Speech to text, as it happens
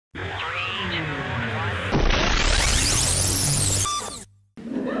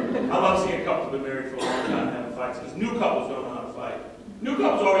new couples don't know how to fight. New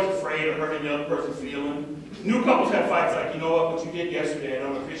couples are always afraid of hurting the other person's feeling. New couples have fights like, you know what you did yesterday, I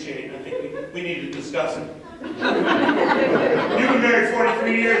don't appreciate it, and I think we need to discuss it. You've been married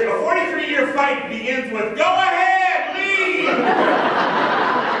 43 years. A 43-year fight begins with, go ahead, leave!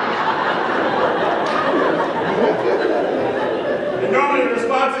 And normally the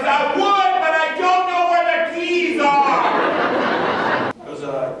response is, I would, but I don't know where the keys are. There was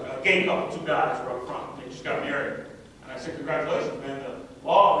a gay couple, two guys were up front. They just got married. And I said, congratulations, man. The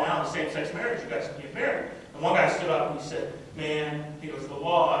law now is same-sex marriage. You guys can get married. And one guy stood up and he said, man, he goes, the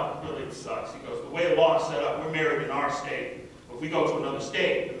law really sucks. He goes, the way the law is set up, we're married in our state. But if we go to another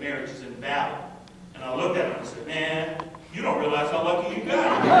state, the marriage is invalid. And I looked at him and I said, man, you don't realize how lucky you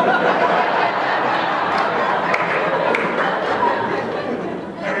got.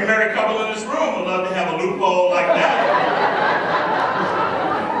 Every married couple in this room would love to have a loophole like that.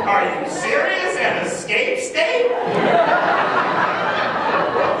 Are you serious? An escape state?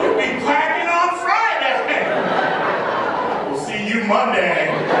 You'll be packing on Friday. We'll see you Monday.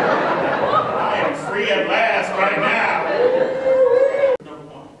 I am free at last right now. Number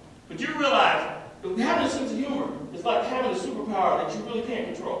one. But you realize that having a sense of humor is like having a superpower that you really can't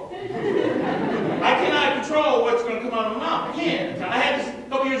control. I cannot control what's going to come out of my mouth. I can't. I had this a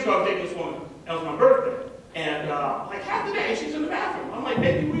couple years ago. I was dating this woman. That was my birthday. And like half the day, she's in the bathroom. I'm like,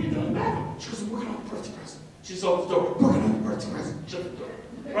 baby, what are you doing in the bathroom? She goes, I'm working on the birthday present. She just opens the door. Working on the birthday present. Shut the door.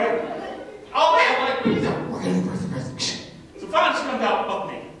 Right? All day, I'm like, what are you doing? Working on the birthday present. So finally, she comes out butt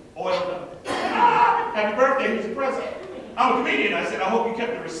naked, oiled up. Ah, happy birthday, here's your present. I'm a comedian. I said, I hope you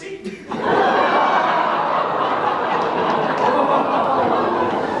kept the receipt.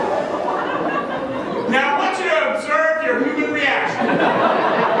 Now, I want you to observe your human reaction.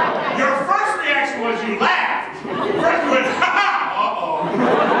 Your first reaction was you laughed. First you went, ha ha, uh-oh.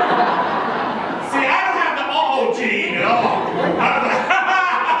 See, I don't have the uh-oh gene at all. I was like, ha ha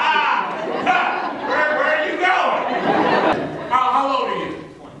ha ha. Where are you going? How old are you?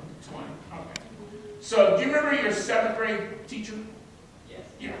 20. 20. Okay. So, do you remember your 7th grade teacher? Yes.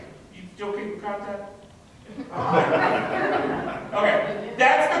 Yeah. You still keep in contact? Okay.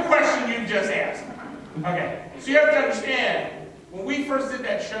 That's the question you just asked. Okay. So you have to understand, when we first did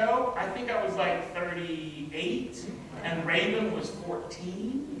that show, I think I was like 38, and Raven was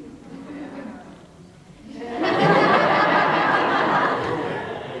 14.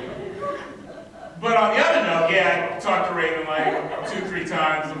 But on the other note, yeah, I talk to Raven like 2-3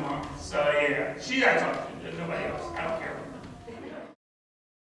 times a month. So yeah, I talk to. There's nobody else. I don't